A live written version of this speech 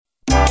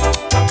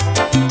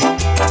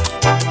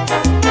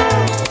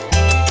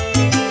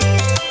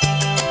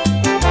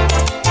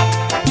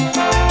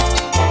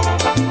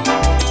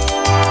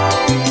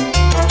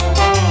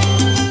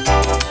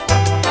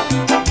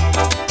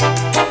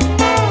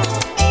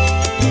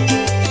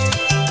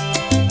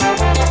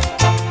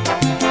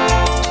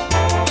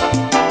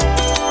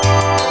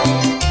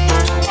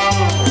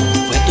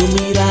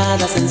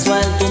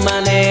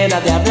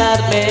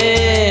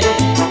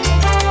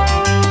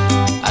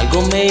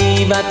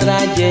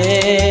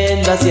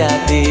cayendo hacia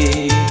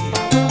ti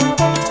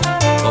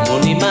como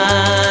un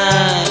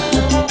imán.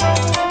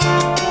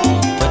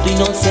 Fue tu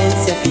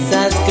inocencia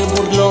quizás que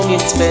burló mi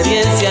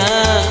experiencia.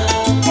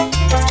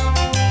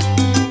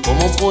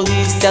 ¿Cómo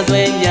pudiste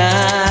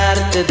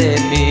adueñarte de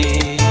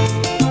mí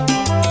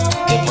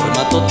de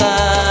forma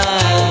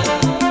total?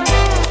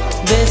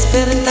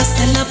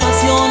 Despertaste la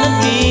pasión en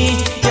mí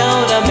y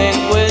ahora me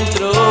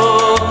encuentro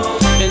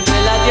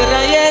entre la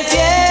tierra y el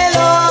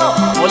cielo,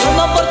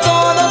 volando por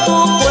todo tu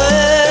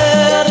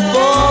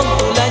cuerpo.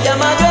 Tú la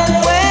llama yo el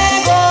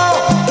fuego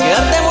que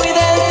arde muy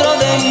dentro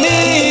de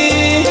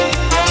mí.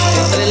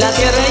 Entre la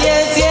tierra y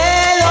el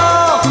cielo,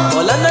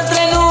 volando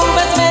entre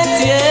nubes me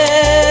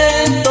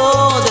siento,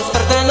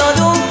 despertando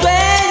de un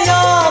sueño,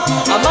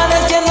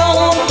 amaneciendo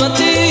junto a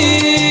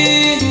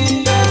ti.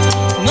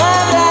 No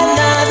habrá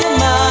nadie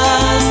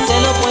más, te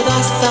lo puedo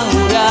hasta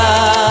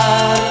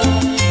jurar,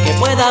 que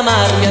pueda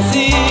amarme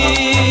así,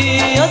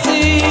 así.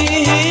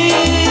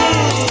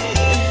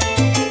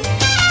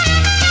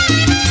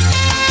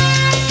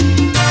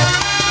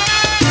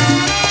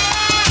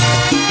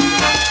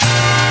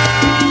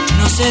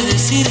 No sé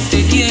decir te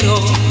quiero,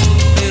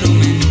 pero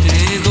me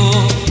entrego.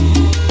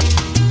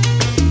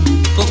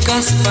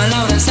 Pocas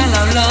palabras al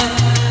hablar,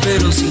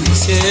 pero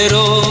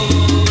sincero.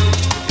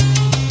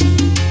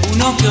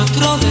 Uno que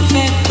otro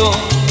defecto,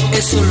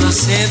 eso lo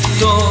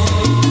acepto.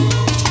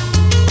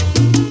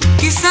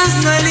 Quizás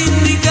no el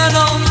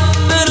indicado,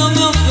 pero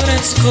me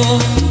ofrezco.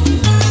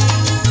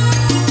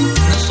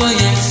 No soy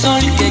el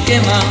sol que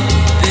quema,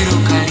 pero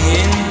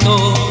caliento.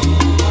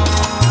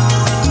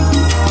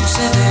 No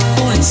sé de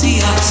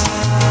poesías,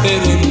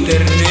 pero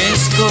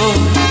enternezco.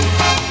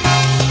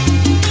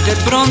 De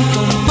pronto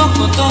un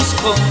poco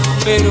tosco,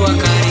 pero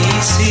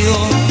acaricio.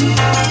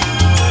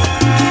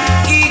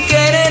 Y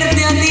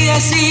quererte a ti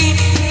así,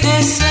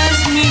 ese es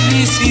mi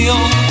vicio.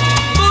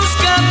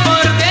 Busca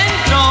por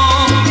dentro,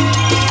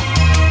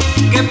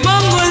 que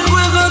pongo en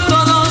juego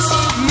todos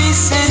mis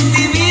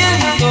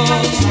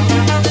sentimientos.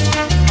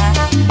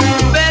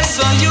 Un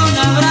beso y un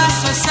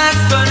abrazo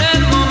exacto en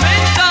el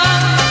momento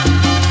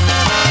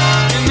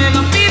que me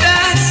lo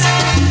pidas,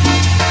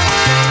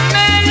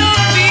 me lo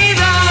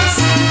pidas.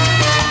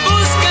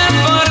 Busca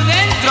por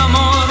dentro,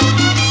 amor,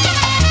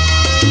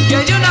 que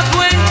hay una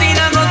fuente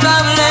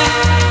inagotable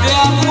de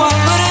agua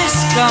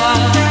fresca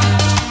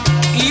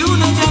y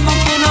una llama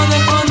que no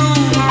dejo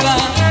nunca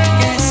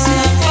que se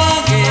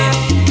apague,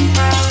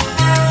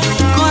 y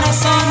un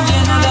corazón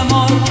lleno de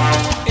amor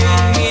en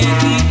mi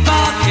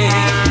equipaje.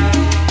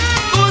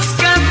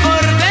 Busca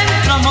por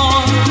dentro,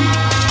 amor,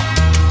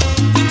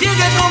 y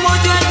llegue como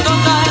yo en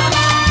total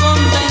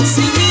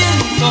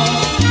convencimiento.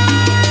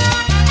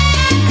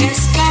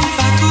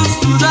 Escampa tus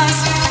dudas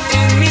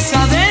en mis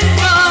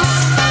adentros,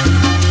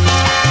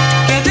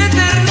 que de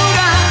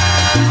ternura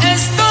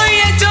estoy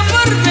hecho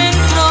por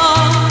dentro.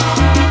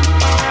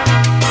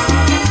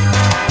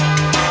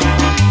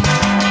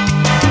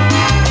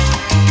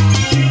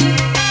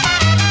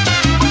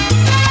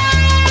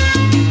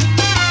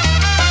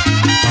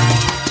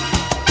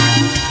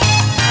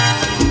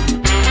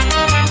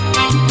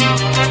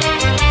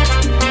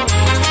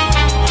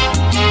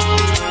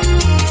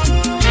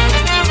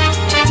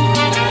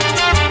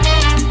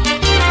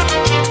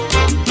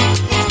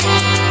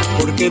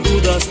 ¿Por qué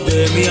dudas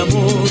de mi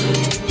amor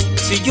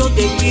si yo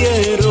te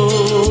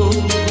quiero?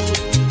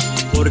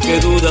 ¿Por qué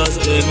dudas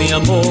de mi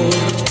amor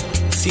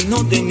si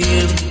no te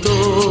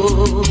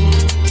miento?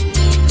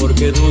 ¿Por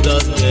qué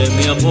dudas de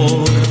mi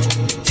amor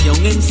si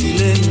aún en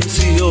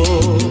silencio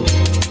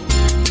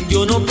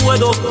yo no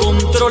puedo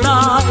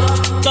controlar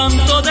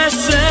tanto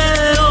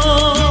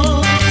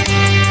deseo?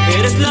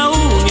 Eres la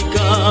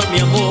única, mi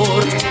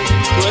amor,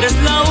 tú eres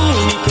la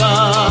única,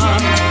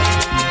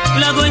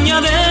 la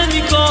dueña de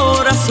mi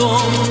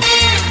corazón,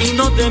 y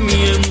no te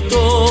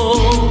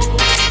miento.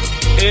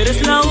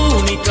 Eres la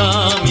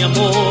única, mi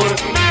amor,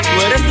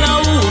 tú eres la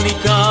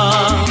única,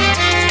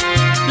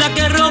 la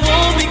que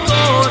robó mi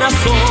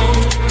corazón,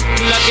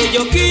 la que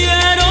yo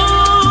quiero.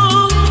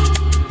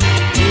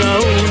 La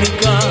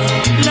única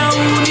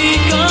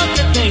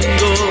que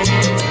tengo,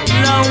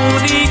 la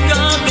única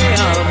que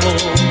amo,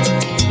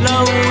 la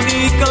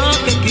única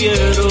que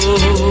quiero.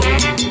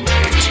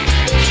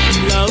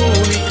 La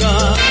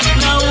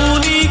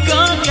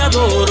única que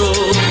adoro,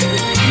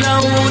 la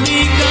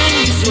única en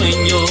mis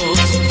sueños,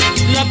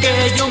 la que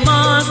yo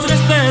más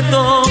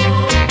respeto.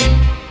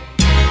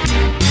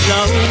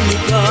 La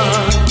única,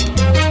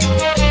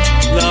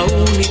 la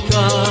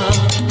única,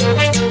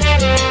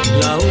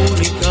 la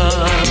única,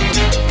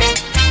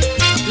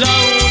 la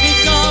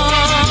única.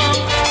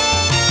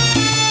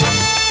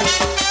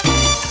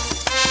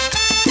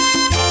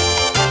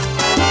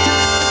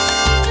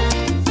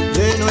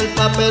 Lleno el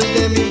papel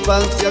de mi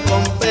infancia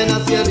con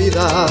penas y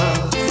heridas.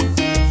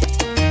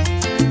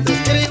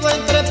 Escribo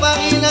entre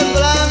páginas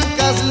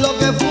blancas lo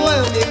que fue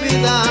mi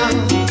vida,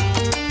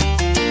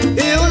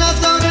 y una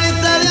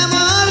sonrisa de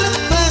amor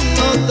se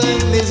nota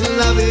en mis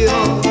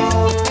labios.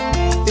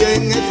 Y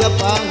en esa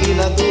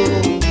página tú,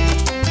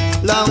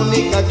 la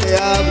única que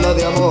habla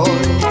de amor,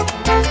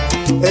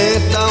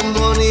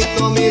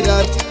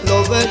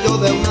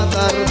 de una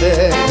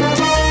tarde.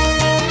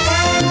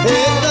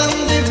 Es tan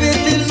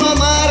difícil no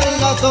amar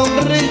la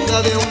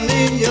sonrisa de un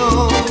niño,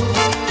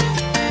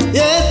 y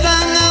es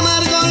tan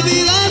amargo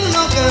olvidar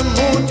lo que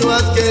mucho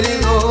has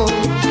querido,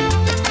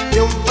 y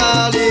un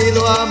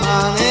pálido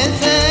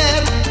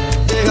amanecer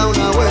deja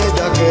una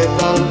huella que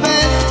tal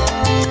vez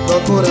no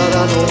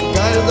curará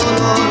nunca el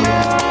dolor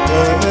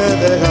que me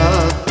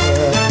dejaste.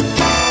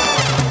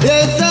 Y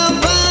esa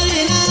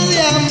página de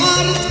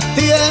amor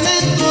tiene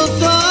tus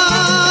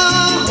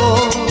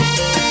ojos,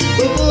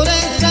 tu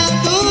pureza,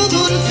 tu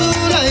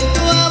dulzura y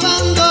tu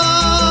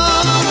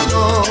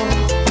abandono.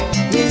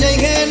 Niña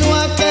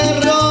ingenua que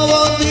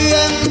robó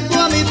tiempo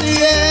a mi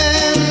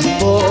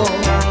tiempo,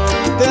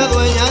 te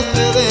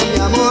adueñaste de mi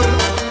amor,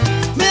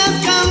 me has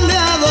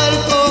cambiado el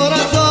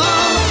corazón,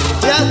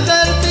 y hasta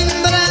el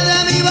timbre de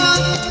mi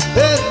voz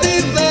es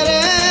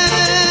diferente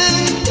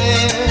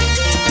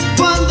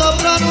cuando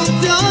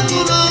pronuncio tu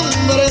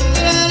nombre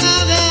entre la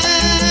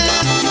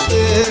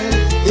gente,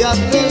 y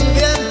hasta el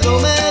viento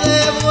me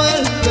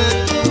devuelve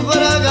tu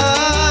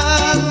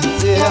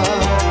fragancia.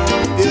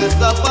 Y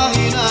esta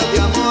página de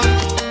amor,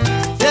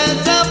 y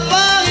esta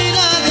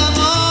página de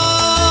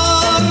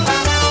amor,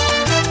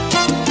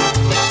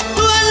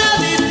 tú en la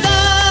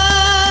distancia.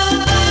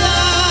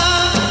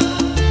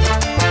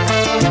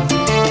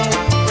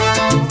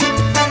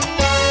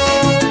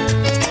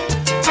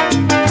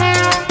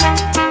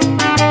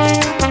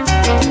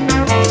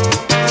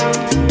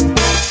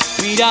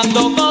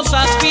 Mirando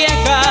cosas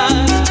viejas,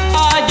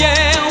 hallé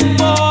un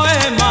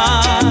poema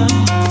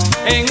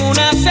en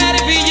una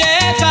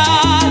servilleta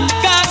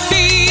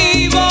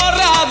casi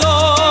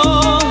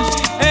borrado.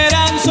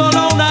 Eran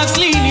solo unas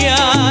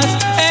líneas,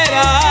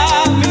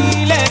 era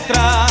mi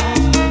letra.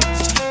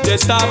 Y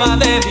estaba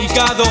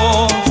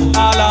dedicado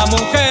a la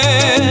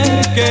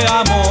mujer que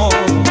amo.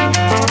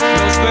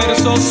 Los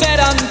versos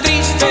eran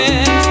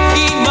tristes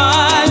y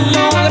mal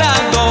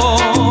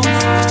logrados,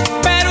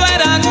 pero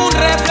eran un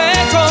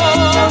reflejo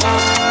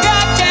de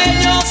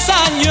aquellos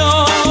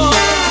años,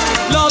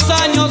 los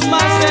años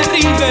más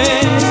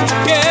terribles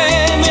que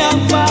me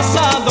han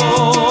pasado.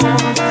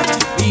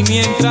 Y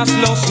mientras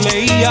los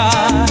leía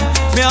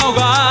me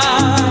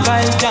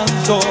ahogaba el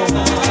llanto.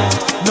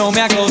 No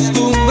me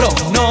acostumbro,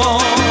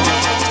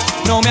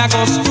 no me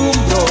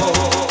acostumbro.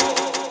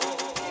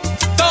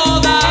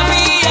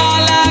 Todavía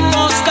al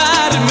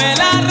acostarme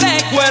la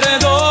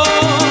recuerdo,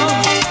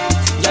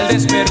 y al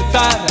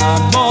despertar,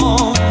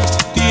 amor,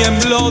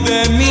 tiemblo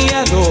de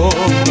miedo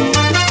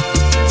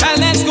al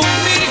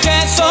descubrir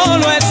que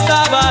solo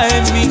estaba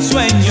en mi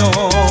sueño.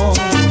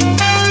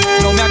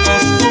 No me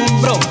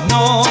acostumbro,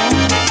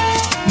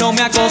 no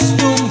me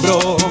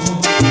acostumbro.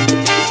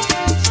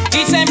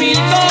 Hice mil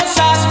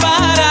cosas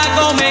para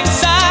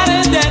comenzar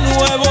de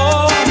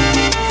nuevo.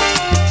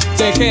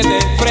 Dejé de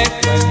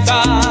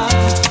frecuentar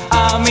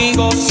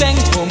amigos en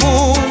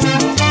común,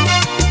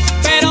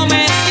 pero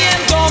me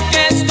siento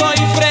que estoy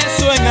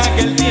preso en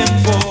aquel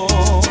tiempo.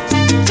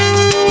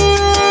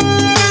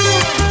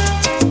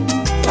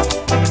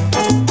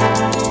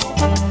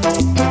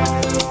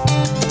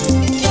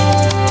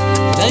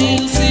 La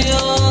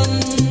ilusión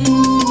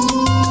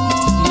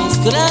más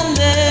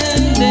grande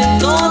de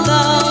toda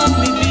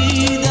mi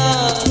vida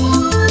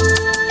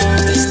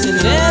es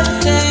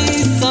tenerte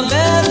y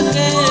saber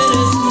que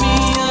eres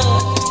mía,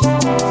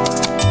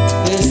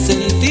 es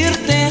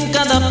sentirte en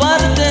cada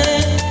parte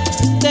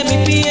de mi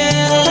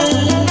piel.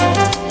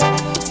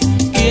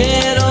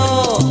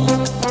 Quiero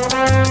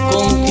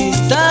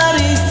conquistar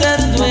y ser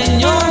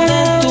dueño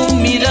de tu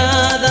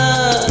mirada,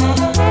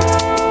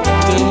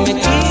 que me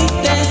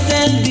quites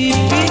el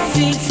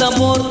difícil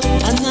sabor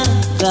a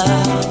nada,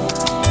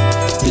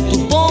 que tú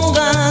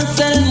pongas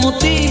el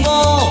motivo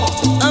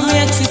a mi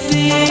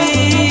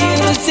existir.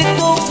 Si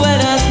tú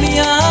fueras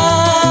mía,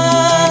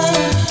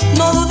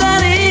 no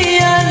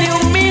dudaría ni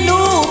un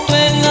minuto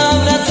en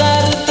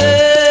abrazarte,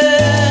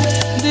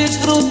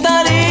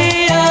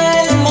 disfrutaría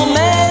el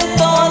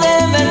momento de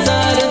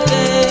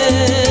besarte,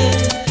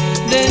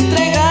 de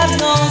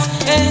entregarnos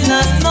en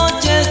las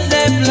noches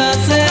de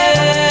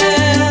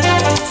placer.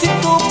 Si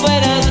tú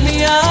fueras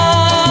mía,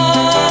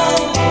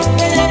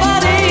 te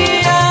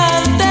llevaría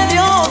ante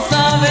Dios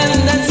a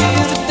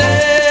bendecirte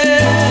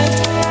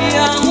y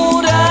a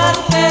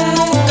jurarte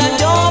nunca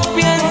yo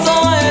pienso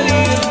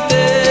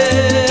herirte,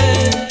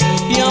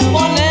 y a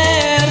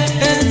poner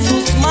en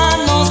sus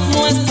manos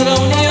nuestra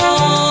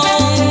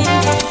unión.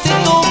 Si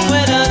tú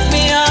fueras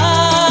mía,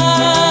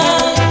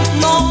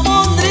 no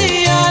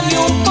pondría ni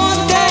un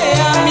porqué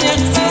a mi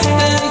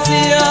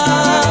existencia,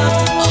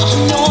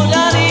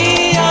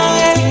 añoraría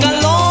el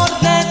calor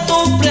de tu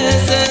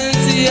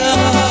presencia,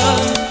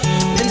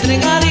 me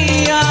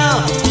entregaría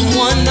como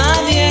a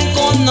nadie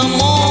con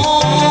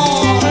amor.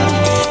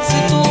 Si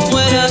tú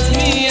fueras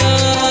mía.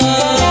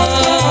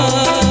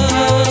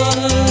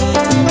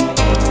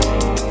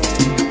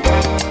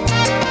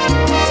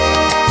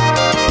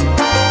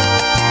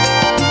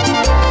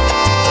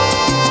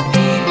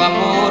 Iba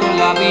por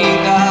la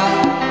vida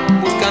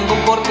buscando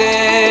un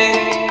porqué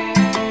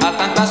a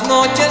tantas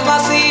noches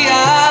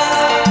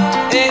vacías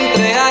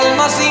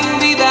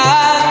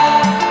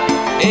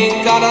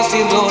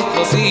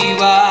otros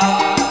iba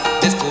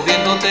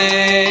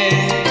descubriéndote.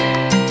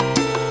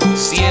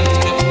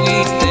 Siempre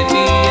fuiste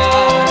mía,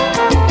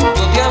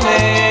 yo te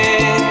amé.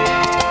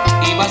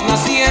 Ibas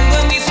naciendo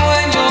en mis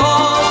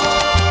sueños,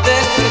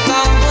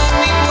 despertando en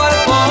mi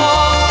cuerpo.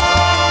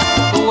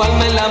 Tu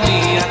alma en la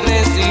mía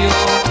creció,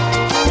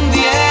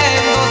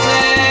 hundiéndose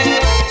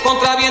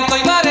contra viento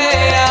y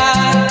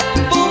marea.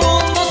 Tu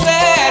mundo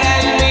será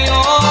el mío,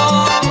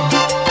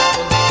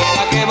 donde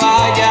quiera que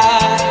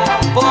vayas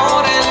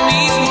por el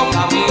mismo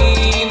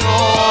camino.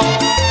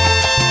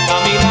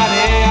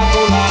 Caminaré a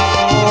tu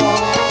lado,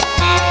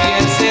 mi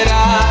piel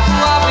será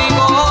tu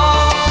abrigo,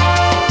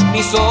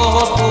 mis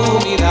ojos tu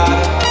mirar,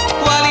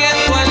 tu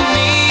aliento el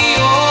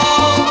mío.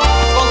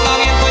 Contra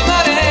viento y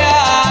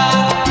marea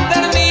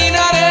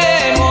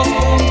terminaremos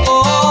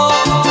juntos,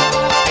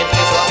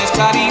 entre suaves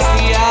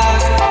caricias,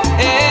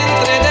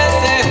 entre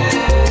deseos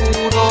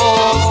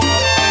puros.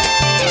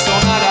 Y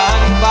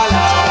sonarán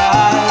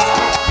palabras,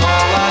 no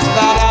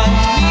bastarán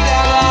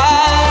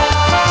miradas.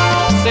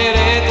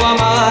 Seré tu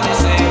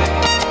amanecer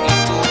y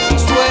tú mi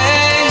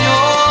sueño.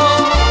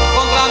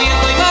 Contra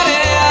viento y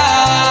marea.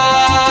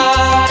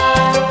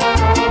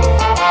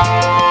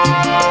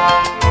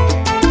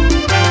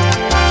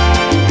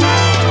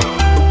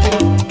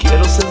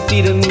 Quiero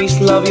sentir en mis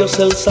labios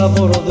el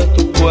sabor de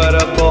tu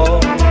cuerpo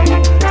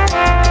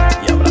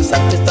y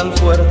abrazarte tan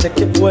fuerte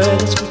que pueda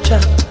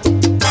escuchar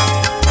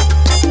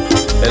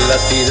el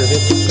latir de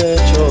tu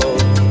pecho.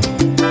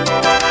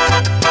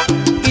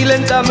 Y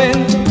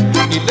lentamente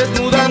ir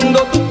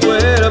desnudando tu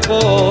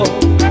cuerpo,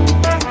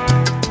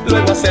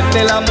 luego hacerte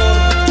el amor,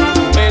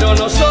 pero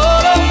no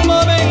solo un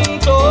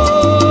momento.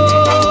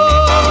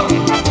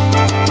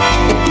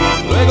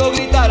 Luego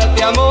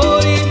gritarte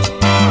amor y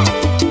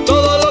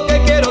todo lo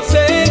que quiero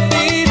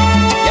sentir,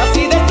 y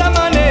así de esta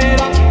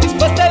manera,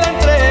 después de la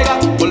entrega,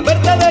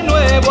 volverte de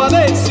nuevo a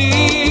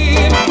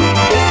decir: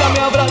 bésame,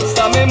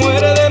 abrázame,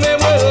 muérdeme,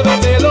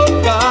 vuélvete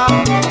loca.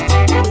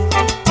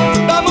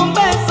 Dame un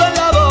beso en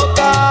la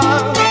boca.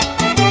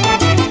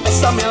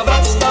 Bésame,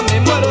 abrázame,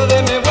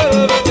 muérdeme,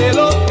 vuélvete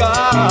loca.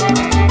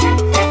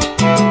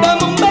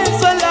 Dame un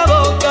beso en la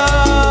boca.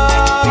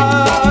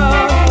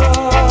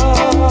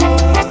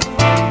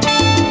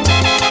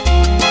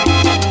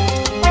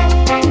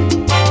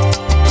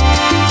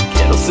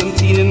 Quiero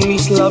sentir en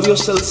mis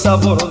labios el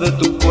sabor de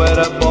tu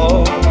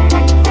cuerpo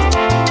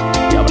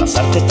y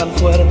abrazarte tan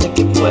fuerte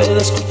que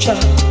pueda escuchar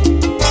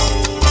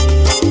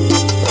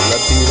el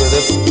latir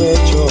de tu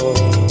pecho.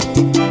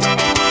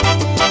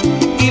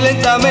 Y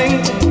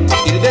lentamente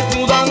ir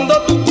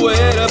desnudando tu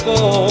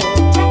cuerpo,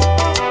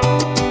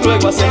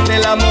 luego hacerte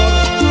el amor,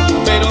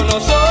 pero no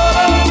solo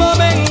un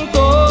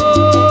momento.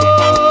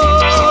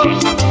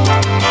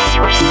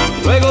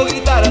 Luego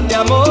gritarte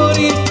amor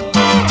y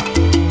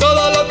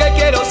todo lo que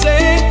quiero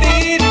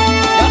sentir, y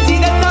así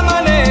de esta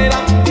manera,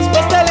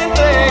 después de la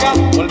entrega,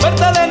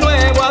 volverte de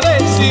nuevo a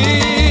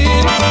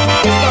decir: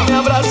 bésame,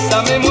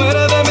 abrázame,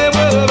 muérdeme,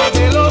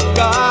 vuélvete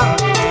loca.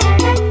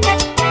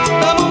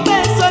 Dame un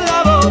beso en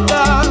la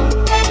boca.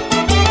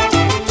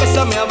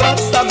 Bésame,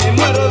 abrázame,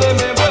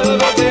 muérdeme,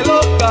 vuélvete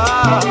loca.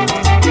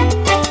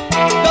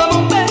 Dame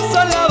un beso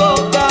en la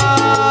boca.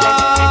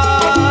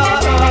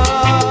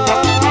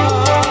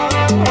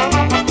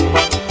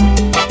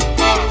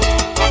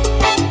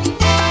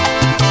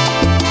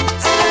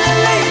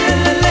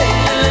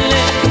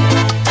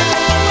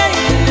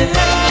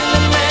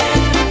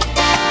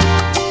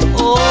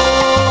 Oh,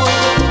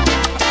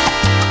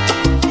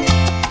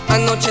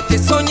 anoche te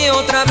soñé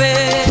otra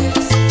vez,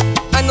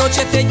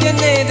 anoche te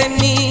llené de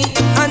mí,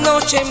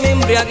 anoche me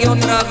embriagué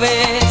otra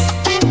vez,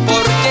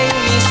 porque en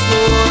mi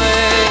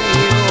sueño.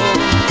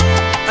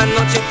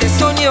 Anoche te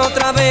soñé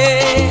otra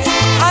vez,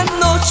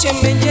 anoche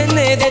me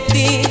llené de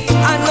ti,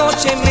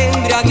 anoche me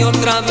embriagué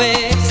otra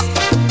vez,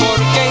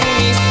 porque en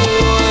mi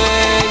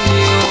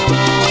sueño.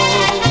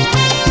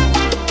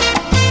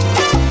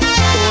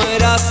 Tú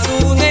eras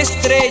una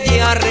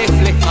estrella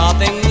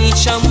reflejada en mi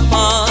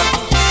champán,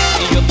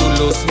 y yo tu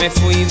luz me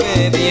fui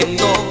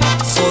bebiendo,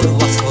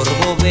 sorbo a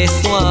sorbo,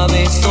 beso a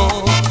beso,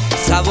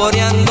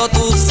 saboreando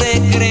tus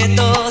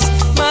secretos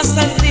más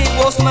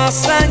antiguos,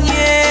 más añejos.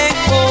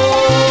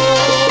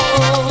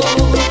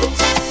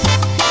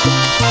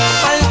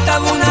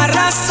 Faltaba una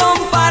razón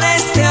para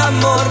este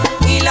amor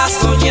y la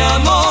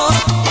soñamos.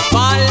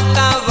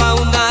 Faltaba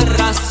una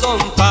razón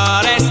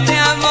para este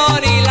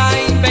amor y la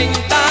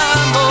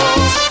inventamos.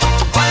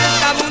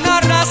 Faltaba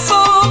una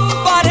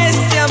razón para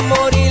este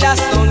amor y la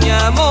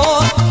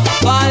soñamos.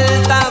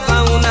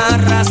 Faltaba una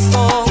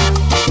razón,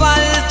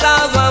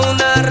 faltaba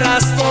una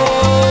razón.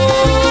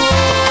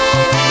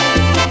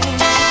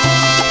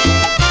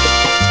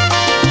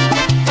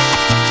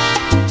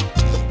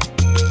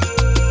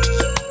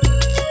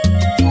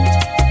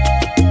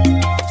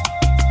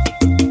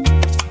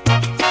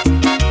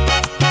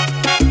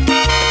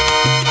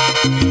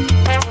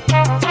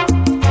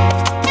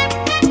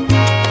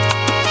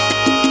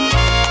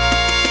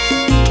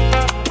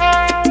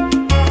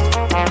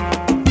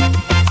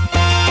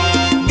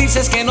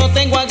 Dices que no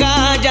tengo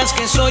agallas,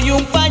 que soy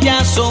un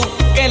payaso,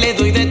 que le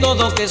doy de todo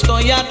todo que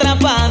estoy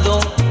atrapado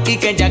y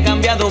que ya ha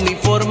cambiado mi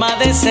forma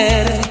de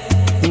ser.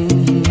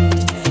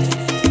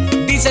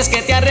 Dices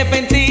que te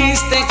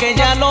arrepentiste, que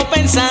ya lo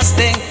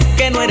pensaste,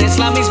 que no eres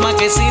la misma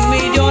que sin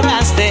mí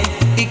lloraste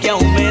y que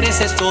aún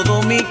mereces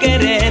todo mi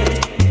querer.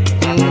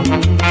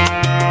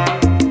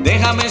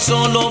 Déjame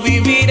solo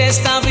vivir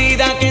esta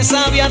vida que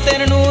sabe a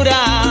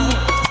ternura.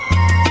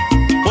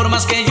 Por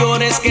más que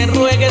llores, que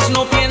ruegues,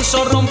 no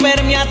pienso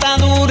romper mi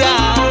atadura.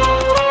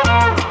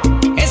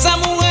 Esa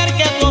mujer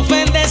que tú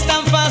ofendes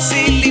tan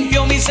fácil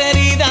limpió mis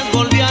heridas,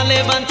 volvió a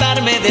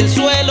levantarme del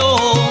suelo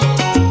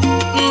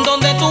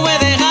donde tú me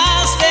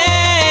dejaste.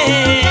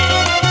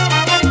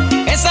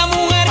 Esa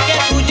mujer que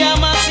tú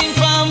llamas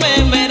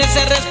infame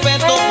merece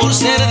respeto por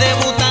ser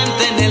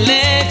debutante en el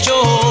hecho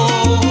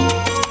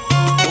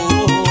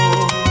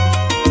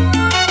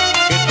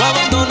que tú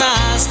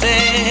abandonaste.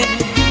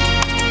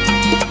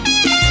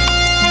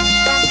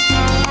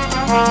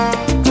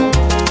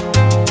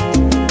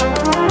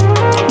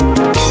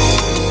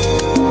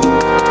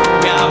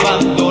 Me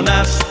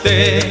abandonaste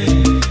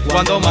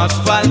cuando más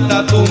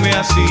falta tú me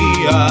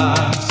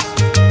hacías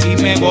y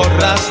me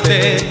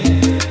borraste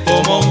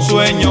como un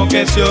sueño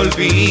que se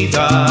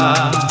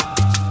olvida.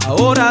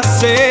 Ahora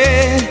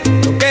sé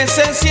lo que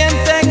se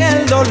siente en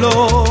el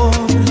dolor.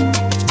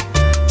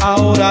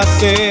 Ahora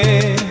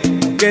sé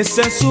lo que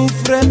se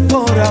sufre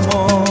por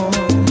amor.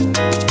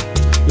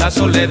 La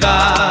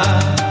soledad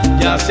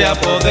ya se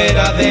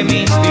apodera de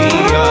mis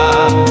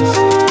días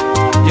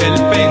y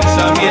el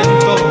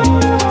pensamiento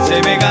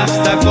se me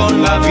gasta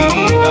con la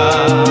vida.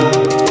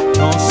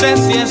 No sé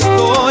si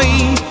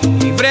estoy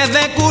libre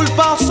de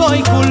culpa o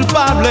soy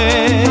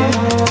culpable.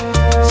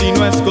 Si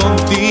no es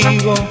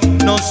contigo,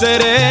 no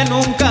seré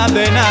nunca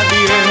de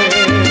nadie.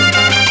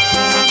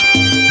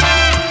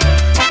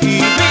 Y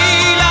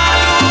vi la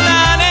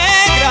luna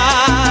negra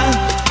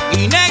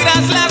y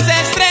negras las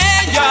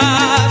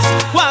estrellas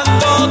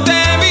cuando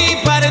te vi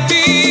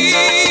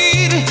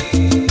partir.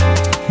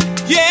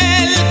 Y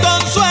el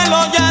consuelo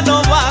ya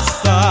no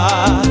basta.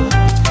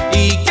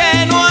 ¿Y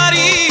qué no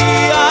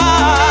haría?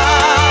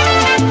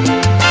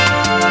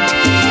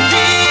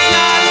 Vi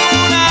la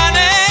luna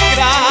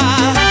negra,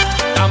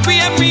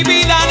 también mi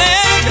vida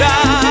negra,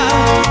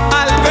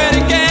 al ver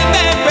que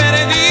te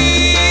perdí.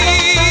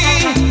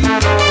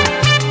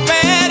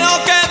 Pero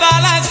queda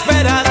la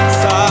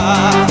esperanza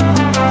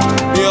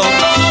de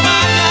otro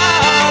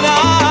mañana,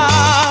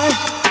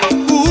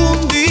 un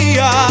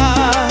día.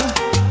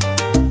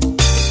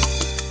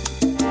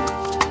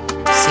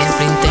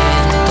 Siempre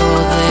intento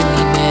de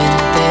mi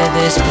mente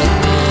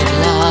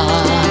desprenderla.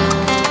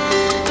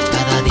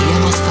 Cada día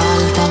más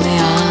falta me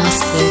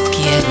hace,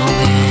 quiero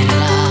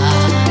verla.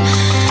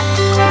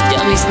 Ya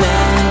mis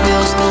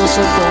nervios no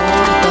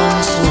soportan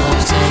su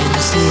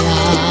ausencia.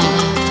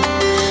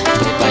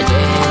 Voy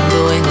cayendo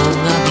en un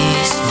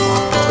abismo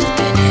por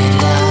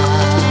tenerla.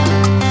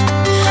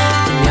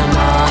 Y me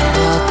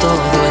amarra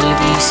todo el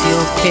vicio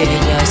que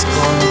ella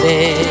esconde.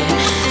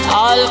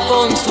 Al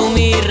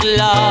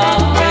consumirla,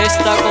 me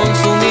está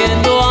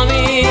consumiendo a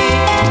mí.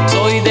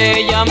 Soy de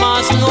ella,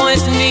 más no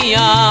es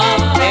mía.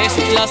 Es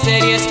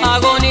placer y es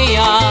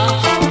agonía.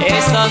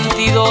 Es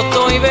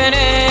antídoto y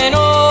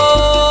veneno.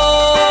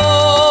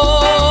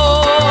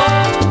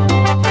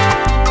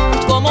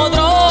 Como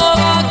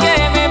droga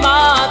que me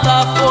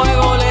mata a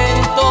fuego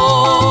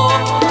lento.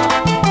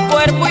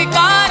 Cuerpo y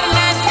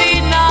carne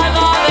sin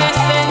nada de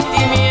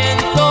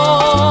sentimiento.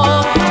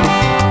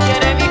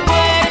 Quiere mi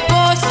cuerpo,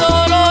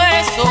 solo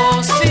eso,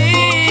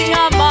 sin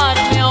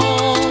amarme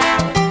aún.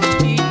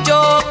 Y yo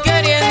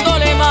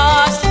queriéndole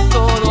más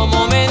todo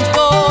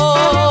momento.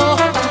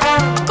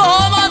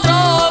 Como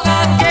droga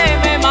que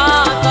me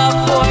mata a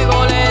fuego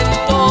lento.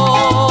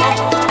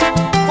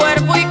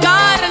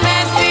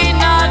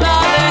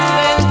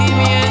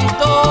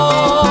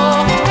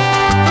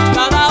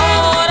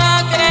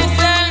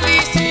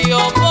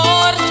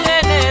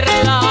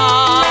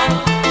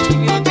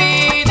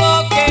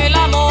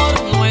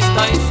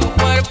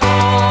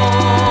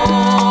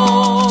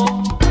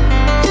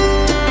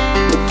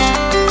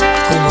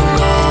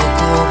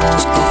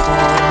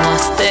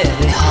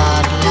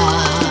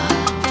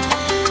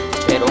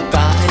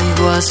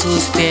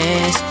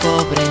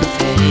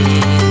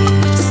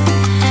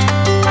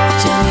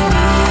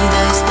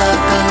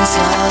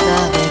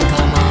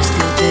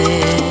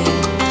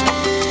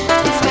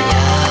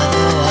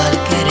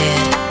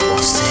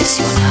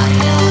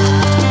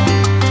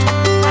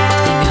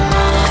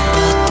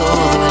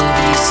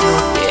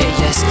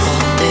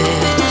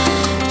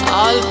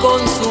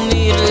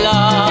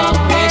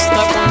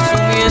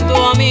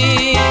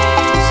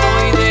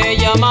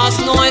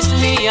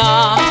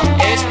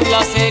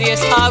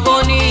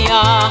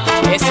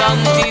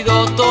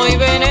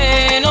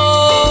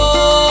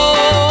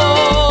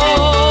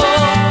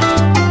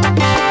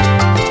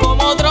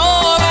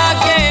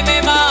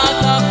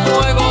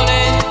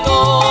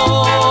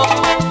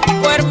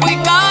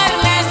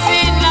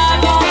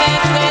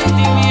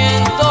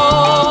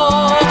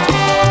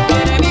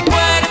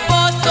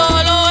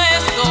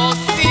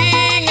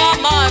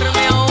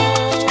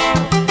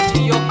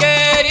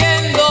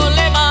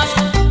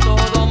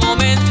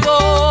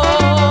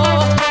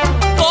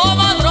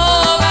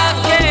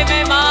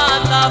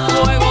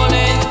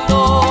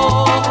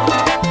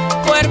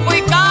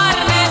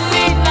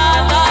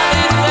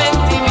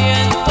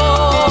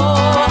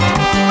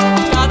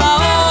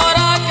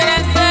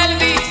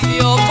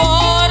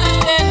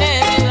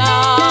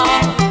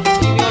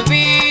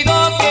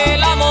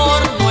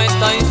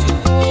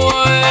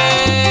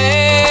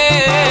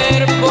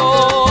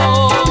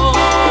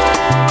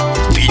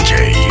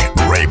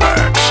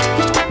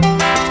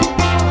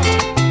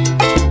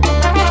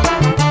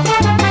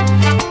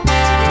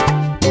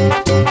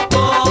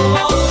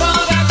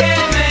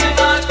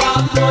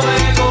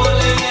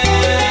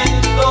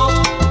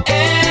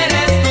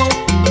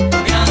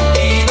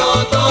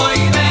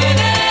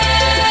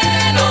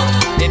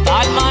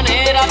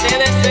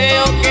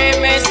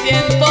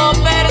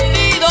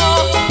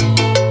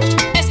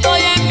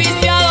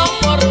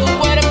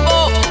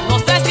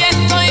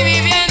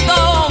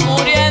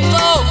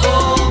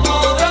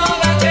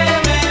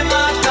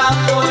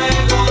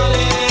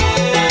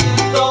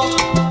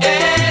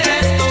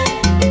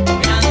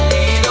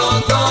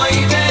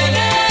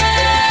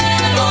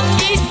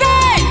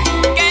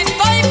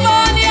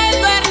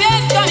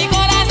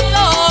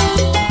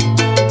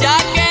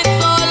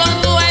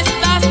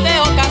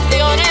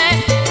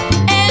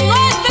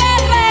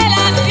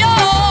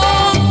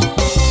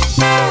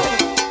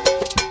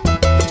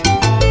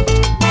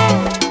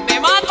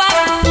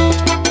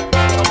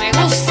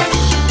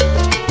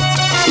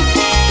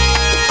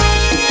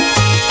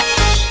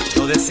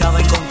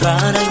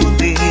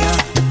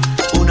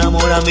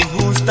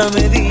 justa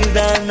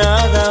medida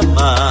nada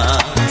más.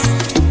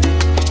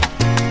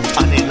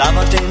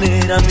 Anhelaba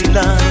tener a mi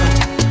lado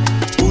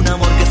un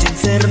amor que sin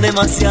ser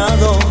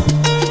demasiado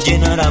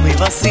llenará mi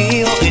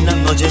vacío en las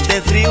noches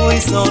de frío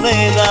y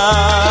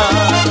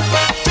soledad.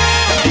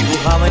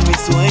 Dibujaba en mis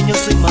sueños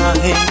su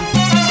imagen,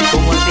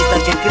 como artista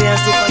que crea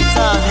su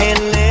paisaje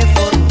le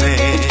formé.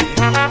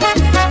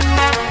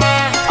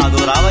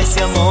 Adoraba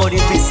ese amor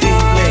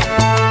invisible,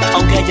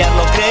 aunque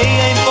hallarlo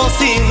creía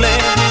imposible.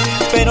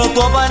 Pero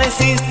tú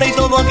apareciste y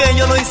todo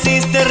aquello lo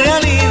hiciste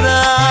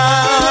realidad.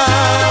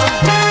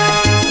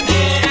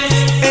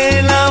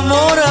 El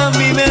amor a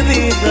mi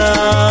medida,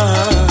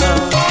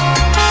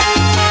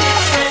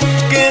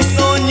 que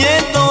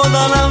soñé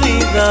toda la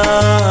vida.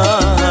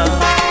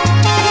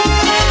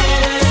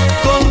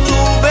 Con tu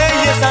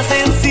belleza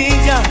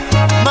sencilla,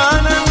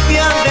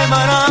 manantial de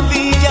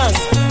maravillas,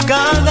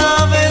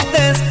 cada vez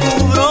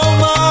descubro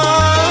más.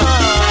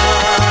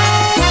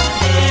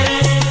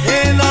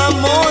 El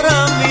amor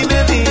a mi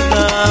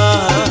medida,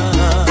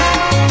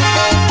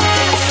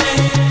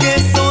 que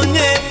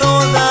soñé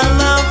toda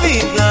la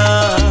vida.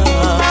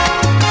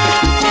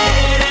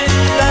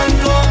 Tal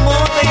como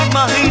te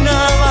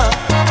imaginaba,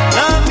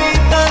 la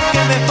mitad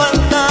que me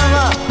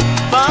faltaba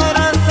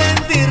para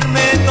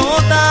sentirme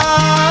total.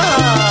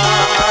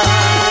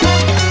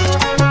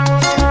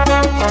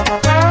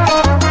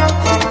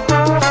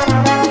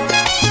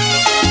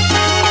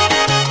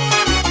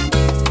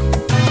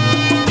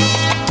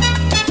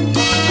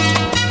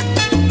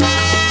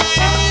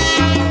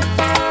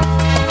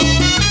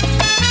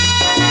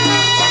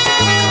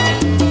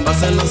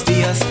 Pasan los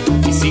días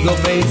y sigo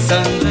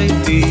pensando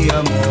en ti,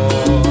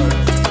 amor.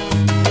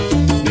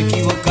 Me he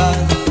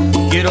equivocado,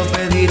 quiero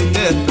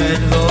pedirte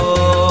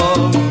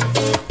perdón.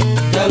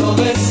 Ya lo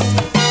ves,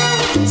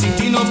 sin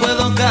ti no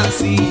puedo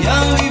casi ya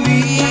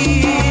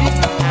vivir.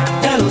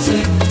 Ya lo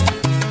sé,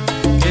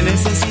 que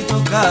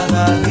necesito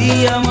cada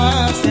día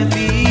más de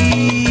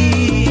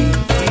ti.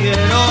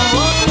 Quiero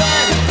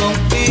volver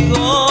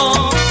contigo,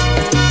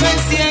 me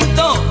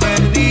siento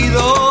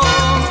perdido.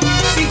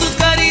 Sin tus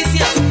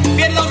caricias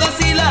pierdo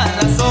casi la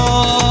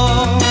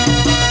razón.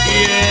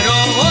 Quiero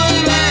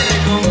volver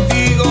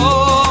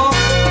contigo,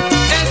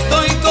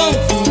 estoy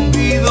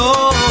confundido.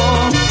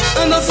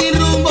 Ando sin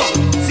rumbo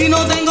si no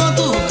tengo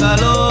tu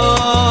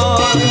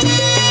calor.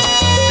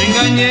 Te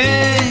engañé,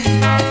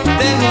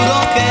 te juro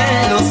que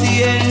lo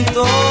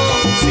siento.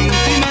 Sin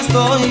ti me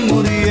estoy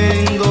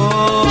muriendo.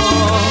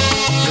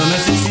 Yo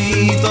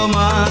necesito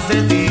más de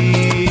ti.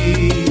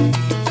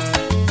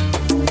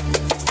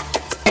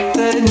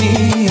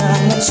 Tenía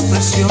la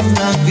expresión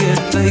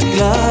abierta y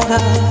clara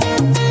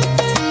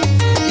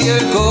y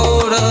el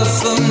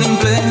corazón en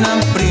plena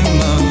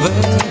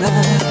primavera.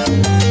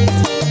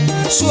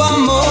 Su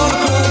amor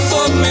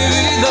cruzó mi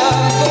vida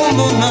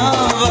como una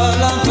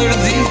bala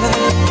perdida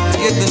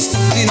y el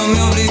destino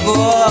me obligó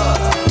a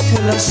que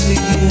la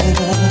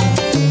siguiera.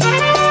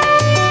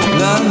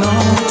 La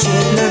noche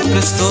le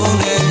prestó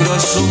negro a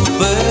su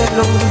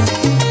pelo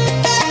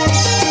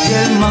y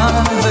el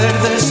mar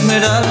verde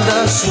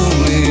esmeralda su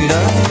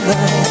mirada.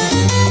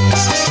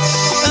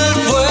 El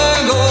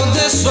fuego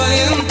de su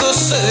aliento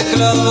se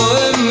clavó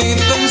en mi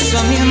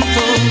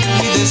pensamiento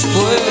y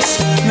después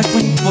me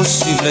fue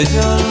imposible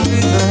ya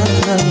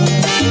olvidarla.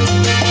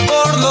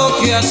 Por lo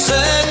que has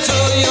hecho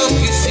yo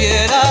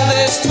quisiera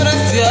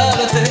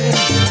despreciarte,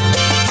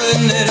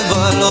 tener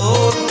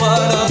valor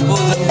para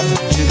poder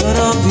llegar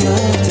a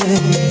odiarte,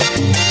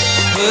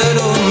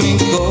 pero mi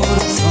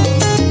corazón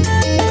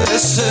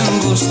es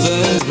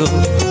embustero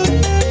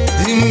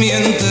y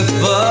miente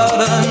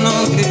para no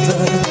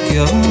gritar que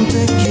aún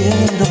te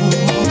quiero.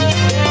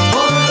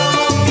 Por lo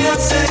que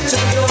has hecho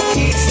yo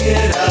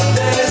quisiera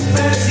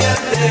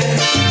despreciarte,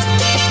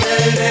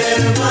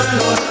 tener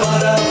valor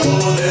para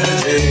poder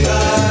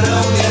llegar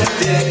a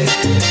odiarte,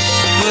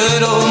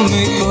 pero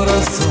mi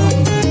corazón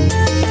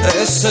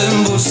es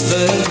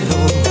embustero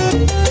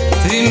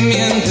y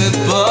miente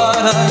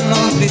para no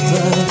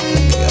gritar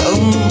que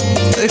aún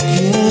te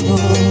quiero.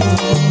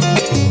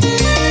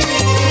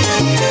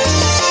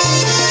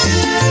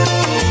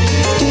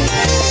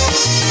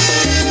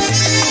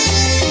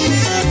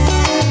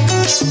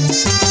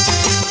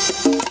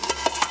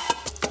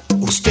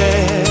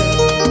 Usted,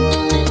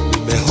 mi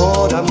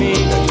mejor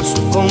amiga, yo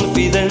su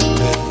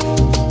confidente.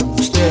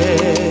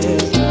 Usted,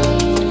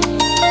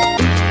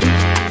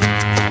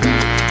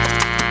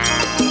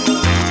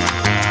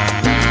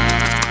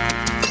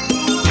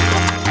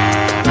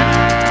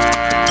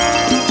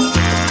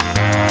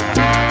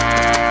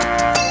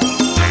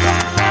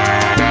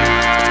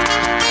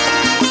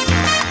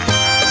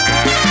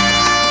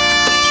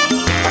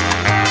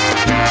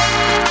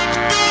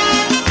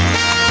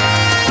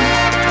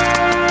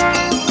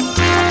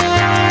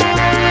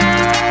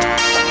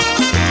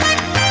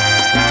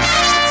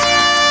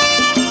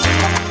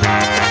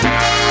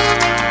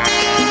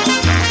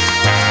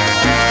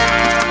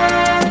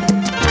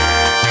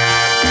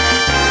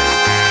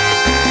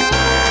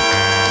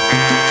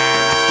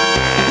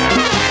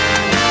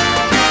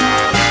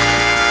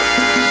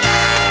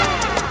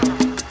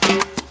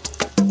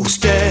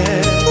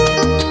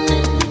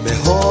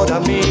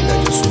 amiga,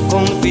 yo su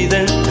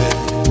confidente.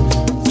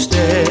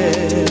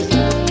 Usted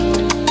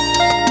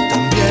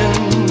también,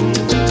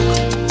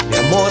 mi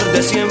amor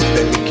de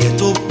siempre, mi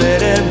quietud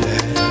perenne.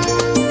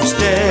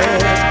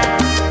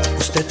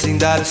 Usted sin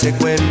darse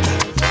cuenta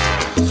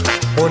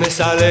pone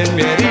sal en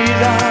mi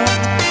herida.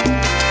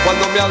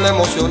 Cuando me habla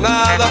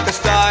emocionada, que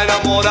está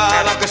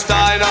enamorada, que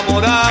está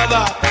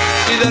enamorada,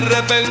 y de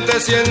repente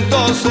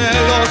siento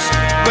celos.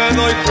 Me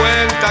doy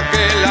cuenta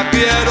que la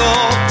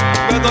quiero,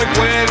 me doy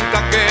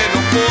cuenta que no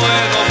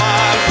puedo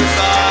más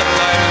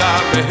besarla en la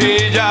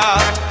mejilla.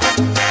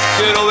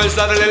 Quiero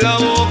besarle la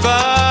boca,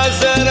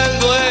 ser el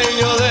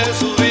dueño de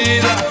su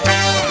vida.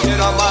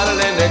 Quiero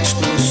amarla en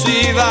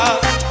exclusiva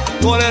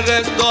por el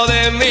resto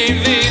de mi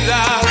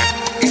vida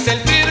y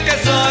sentir que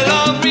es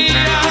solo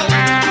mía,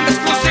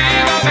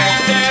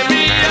 exclusivamente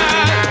mía,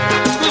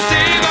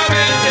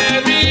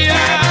 exclusivamente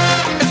mía,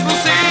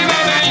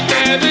 exclusivamente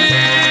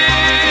mía.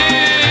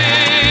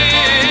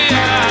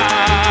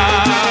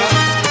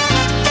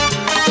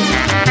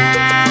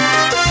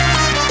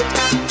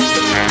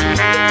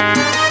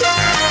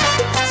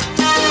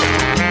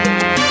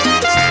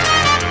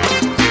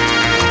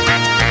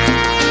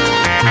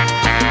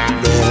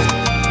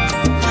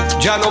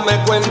 Ya no me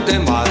cuente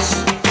más,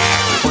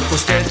 porque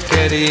usted,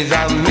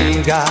 querida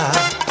amiga,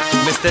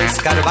 me está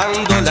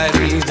escarbando la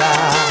herida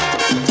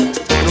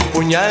con un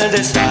puñal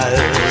de sal.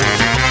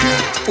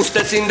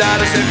 Usted sin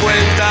darse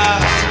cuenta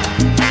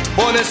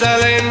pone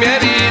sal en mi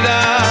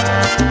herida.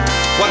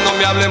 Cuando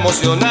me habla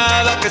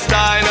emocionada, que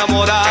está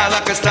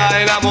enamorada, que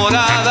está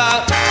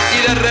enamorada,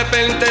 y de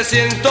repente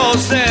siento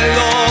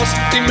celos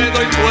y me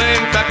doy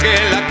cuenta que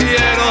la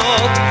quiero,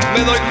 me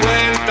doy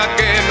cuenta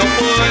que no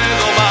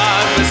puedo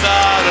más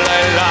besarla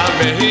en la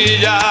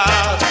mejilla.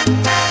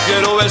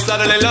 Quiero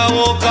besarle la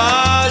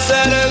boca,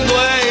 ser el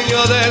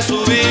dueño de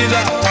su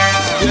vida.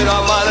 Quiero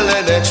amarla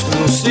en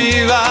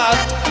exclusiva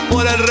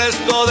por el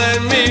resto de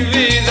mi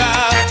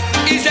vida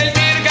y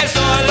sentir que es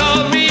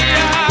solo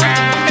mía,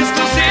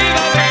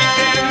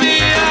 exclusivamente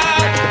mía,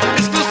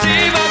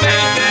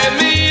 exclusivamente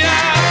mía,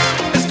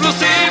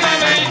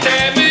 exclusivamente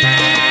mía.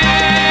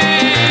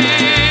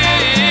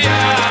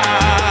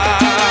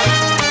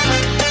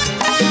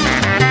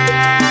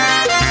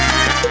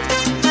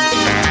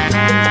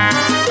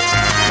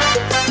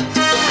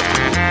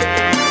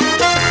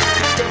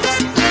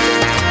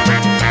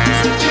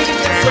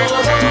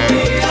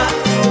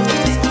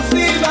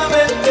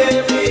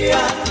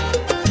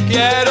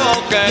 Quiero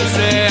que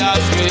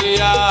seas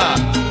mía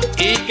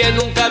y que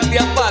nunca te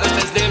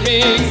apartes de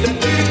mí.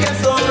 Sentir que es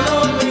solo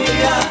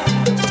mía,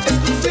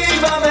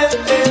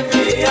 exclusivamente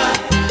mía.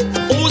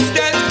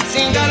 Usted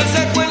sin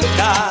darse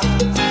cuenta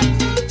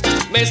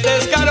me está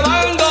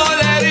escarbando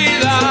la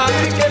herida.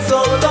 Sentir que es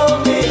solo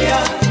mía,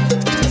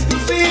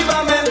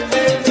 exclusivamente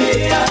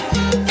mía.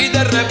 Y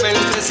de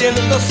repente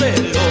siento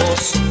celos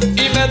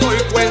y me doy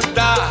cuenta